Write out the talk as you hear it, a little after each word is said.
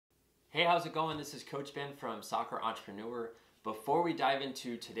Hey, how's it going? This is Coach Ben from Soccer Entrepreneur. Before we dive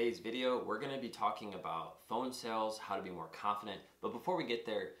into today's video, we're going to be talking about phone sales, how to be more confident. But before we get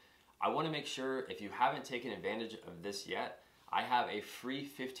there, I want to make sure if you haven't taken advantage of this yet, I have a free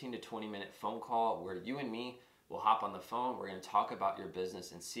 15 to 20 minute phone call where you and me will hop on the phone. We're going to talk about your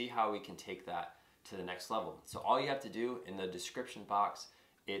business and see how we can take that to the next level. So all you have to do in the description box,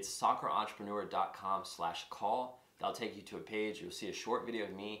 it's soccerentrepreneur.com/call. That'll take you to a page. You'll see a short video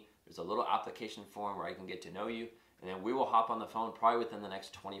of me. There's a little application form where I can get to know you, and then we will hop on the phone probably within the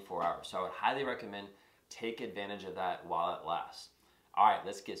next 24 hours. So I would highly recommend take advantage of that while it lasts. All right,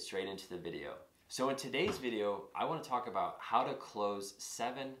 let's get straight into the video. So in today's video, I want to talk about how to close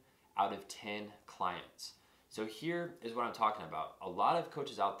 7 out of 10 clients. So here is what I'm talking about. A lot of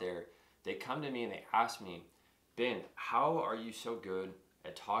coaches out there, they come to me and they ask me, Ben, how are you so good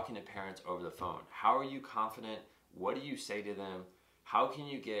at talking to parents over the phone? How are you confident? What do you say to them? How can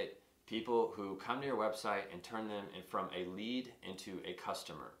you get people who come to your website and turn them from a lead into a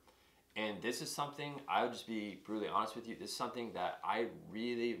customer? And this is something, I would just be brutally honest with you, this is something that I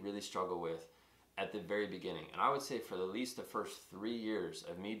really struggle with at the very beginning. And I would say for at least the first 3 years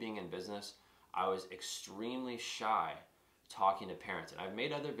of me being in business, I was extremely shy talking to parents. And I've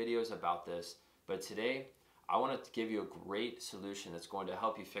made other videos about this, but today I want to give you a great solution that's going to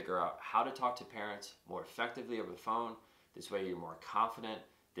help you figure out how to talk to parents more effectively over the phone. This way you're more confident.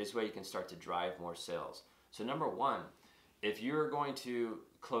 This way you can start to drive more sales. So number one, if you're going to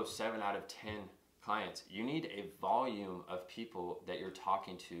close 7 out of 10 clients, you need a volume of people that you're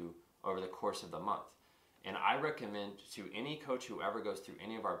talking to over the course of the month. And I recommend to any coach who ever goes through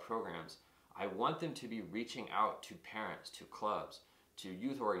any of our programs, I want them to be reaching out to parents, to clubs, to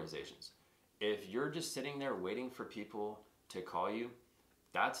youth organizations. If you're just sitting there waiting for people to call you,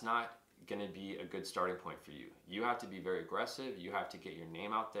 that's not going to be a good starting point for you. You have to be very aggressive. You have to get your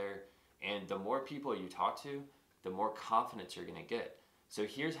name out there. And the more people you talk to, the more confidence you're going to get. So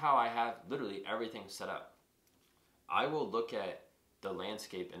here's how I have literally everything set up. I will look at the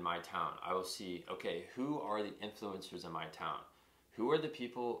landscape in my town. I will see, okay, who are the influencers in my town? Who are the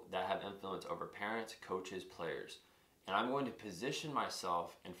people that have influence over parents, coaches, players? And I'm going to position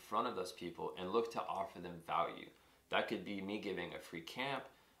myself in front of those people and look to offer them value. That could be me giving a free camp,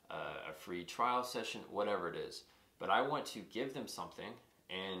 a free trial session, whatever it is. But I want to give them something,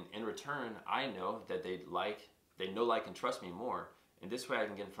 and in return, I know that they know, like, and trust me more. And this way I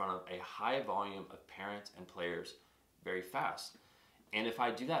can get in front of a high volume of parents and players very fast. And if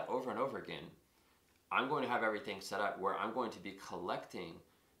I do that over and over again, I'm going to have everything set up where I'm going to be collecting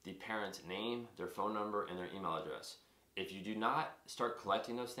the parent's name, their phone number, and their email address. If you do not start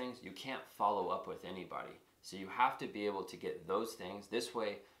collecting those things, you can't follow up with anybody. So you have to be able to get those things. This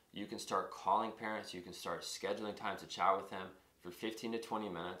way, you can start calling parents, you can start scheduling time to chat with them for 15 to 20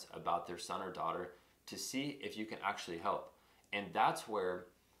 minutes about their son or daughter to see if you can actually help. And that's where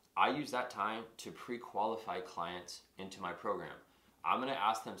I use that time to pre-qualify clients into my program. I'm gonna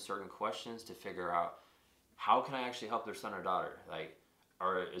ask them certain questions to figure out how can I actually help their son or daughter?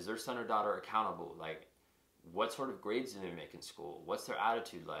 Or is their son or daughter accountable? What sort of grades do they make in school? What's their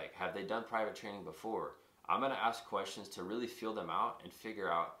attitude like? Have they done private training before? I'm gonna ask questions to really feel them out and figure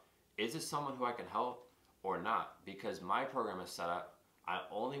out, is this someone who I can help or not? Because my program is set up, I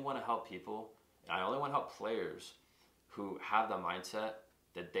only want to help people, and I only want to help players who have the mindset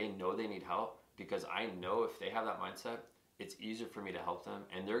that they know they need help, because I know if they have that mindset, it's easier for me to help them,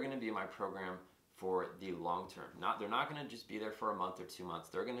 and they're going to be in my program for the long term. They're not going to just be there for a month or 2 months.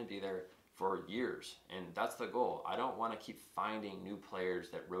 They're going to be there for years, and that's the goal. I don't want to keep finding new players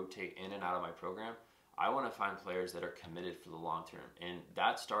that rotate in and out of my program. I want to find players that are committed for the long term, and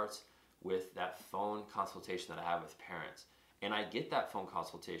that starts with that phone consultation that I have with parents. And I get that phone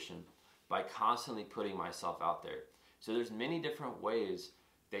consultation by constantly putting myself out there. So there's many different ways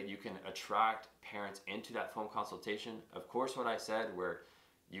that you can attract parents into that phone consultation. Of course, what I said, where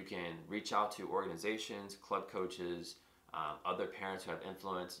you can reach out to organizations, club coaches, other parents who have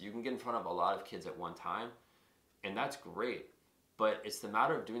influence. You can get in front of a lot of kids at one time, and that's great. But it's the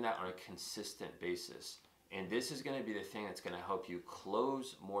matter of doing that on a consistent basis. And this is going to be the thing that's going to help you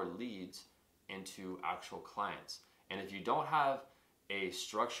close more leads into actual clients. And if you don't have a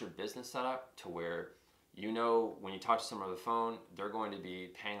structured business setup to where you know when you talk to someone on the phone, they're going to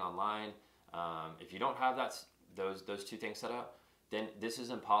be paying online. If you don't have those two things set up, then this is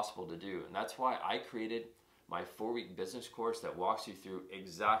impossible to do. And that's why I created my 4-week business course that walks you through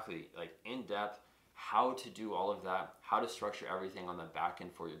exactly, in depth, how to do all of that, how to structure everything on the back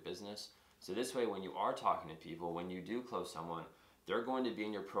end for your business. So this way, when you are talking to people, when you do close someone, they're going to be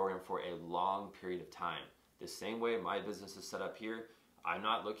in your program for a long period of time. The same way my business is set up here, I'm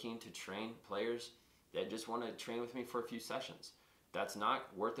not looking to train players that just want to train with me for a few sessions. That's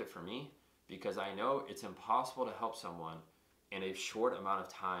not worth it for me, because I know it's impossible to help someone in a short amount of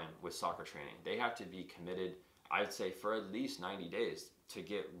time with soccer training. They have to be committed, I'd say, for at least 90 days to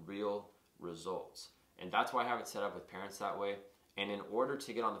get real results. And that's why I have it set up with parents that way. And in order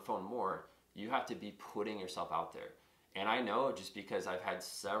to get on the phone more, you have to be putting yourself out there. And I know, just because I've had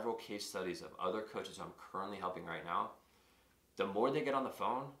several case studies of other coaches who I'm currently helping right now, the more they get on the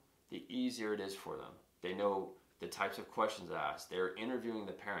phone, the easier it is for them. They know the types of questions to ask. They're interviewing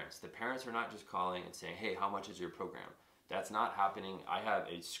the parents. The parents are not just calling and saying, hey, how much is your program? That's not happening. I have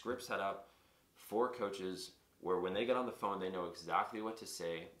a script set up for coaches where when they get on the phone, they know exactly what to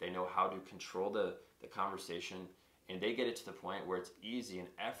say. They know how to control the conversation, and they get it to the point where it's easy and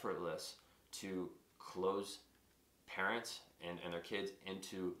effortless to close parents and their kids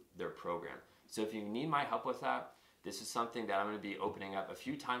into their program. So if you need my help with that, this is something that I'm going to be opening up a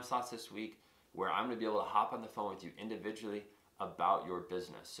few time slots this week, where I'm going to be able to hop on the phone with you individually about your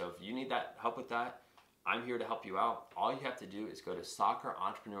business. So if you need that help with that, I'm here to help you out. All you have to do is go to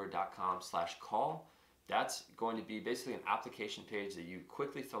soccerentrepreneur.com/call. That's going to be basically an application page that you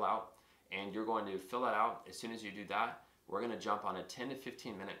quickly fill out, and you're going to fill that out. As soon as you do that, we're going to jump on a 10 to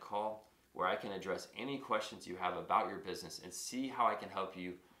 15 minute call where I can address any questions you have about your business and see how I can help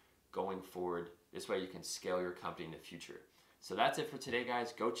you going forward. This way you can scale your company in the future. So that's it for today,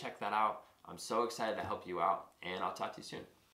 guys. Go check that out. I'm so excited to help you out, and I'll talk to you soon.